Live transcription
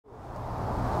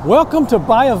Welcome to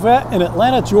Buy a Vet in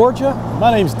Atlanta, Georgia.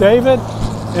 My name's David,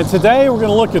 and today we're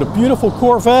going to look at a beautiful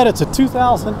Corvette. It's a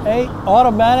 2008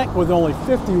 automatic with only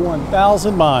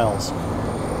 51,000 miles.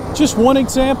 Just one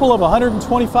example of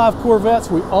 125 Corvettes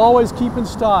we always keep in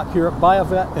stock here at Buy a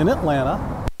Vet in Atlanta.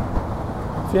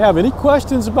 If you have any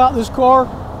questions about this car,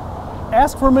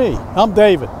 ask for me. I'm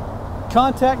David.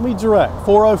 Contact me direct,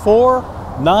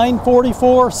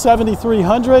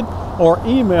 404-944-7300, or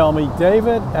email me,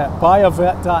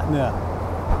 david@buyavet.net.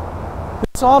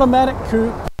 This automatic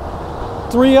coupe,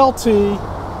 3LT,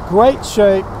 great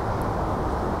shape,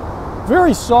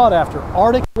 very sought after,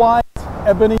 Arctic white,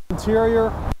 ebony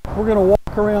interior. We're going to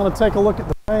walk around and take a look at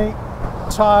the paint,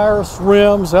 tires,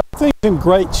 rims, everything's in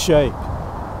great shape.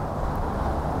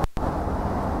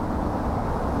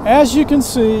 As you can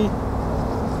see,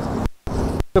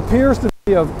 it appears to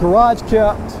be a garage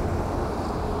kept,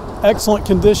 excellent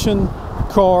condition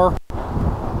car.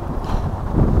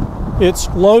 It's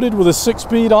loaded with a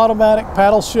 6-speed automatic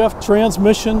paddle shift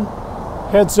transmission,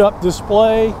 heads up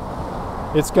display.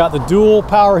 It's got the dual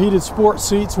power heated sport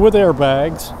seats with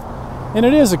airbags, and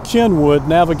it is a Kenwood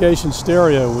navigation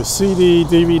stereo with CD,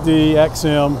 DVD,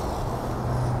 XM.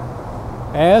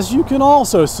 As you can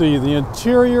also see, the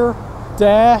interior,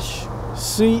 dash,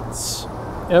 seats,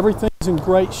 everything's in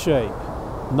great shape.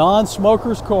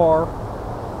 Non-smoker's car.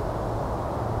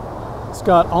 It's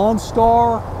got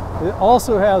OnStar. It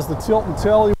also has the tilt and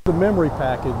telly with the memory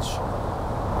package.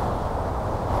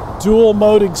 Dual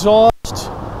mode exhaust.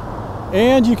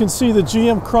 And you can see the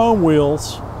GM chrome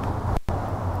wheels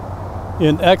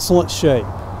in excellent shape.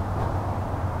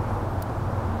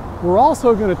 We're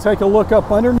also going to take a look up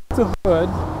underneath the hood.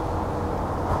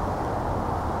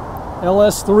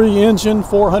 LS3 engine,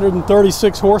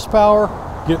 436 horsepower,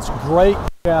 gets great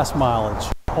gas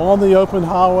mileage on the open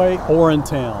highway or in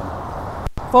town.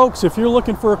 Folks, if you're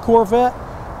looking for a Corvette,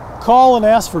 call and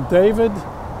ask for David,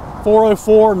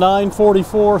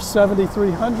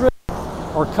 404-944-7300,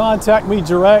 or contact me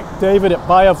direct,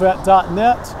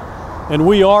 david@buyavet.net, and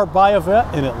we are Buy a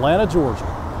Vet in Atlanta, Georgia.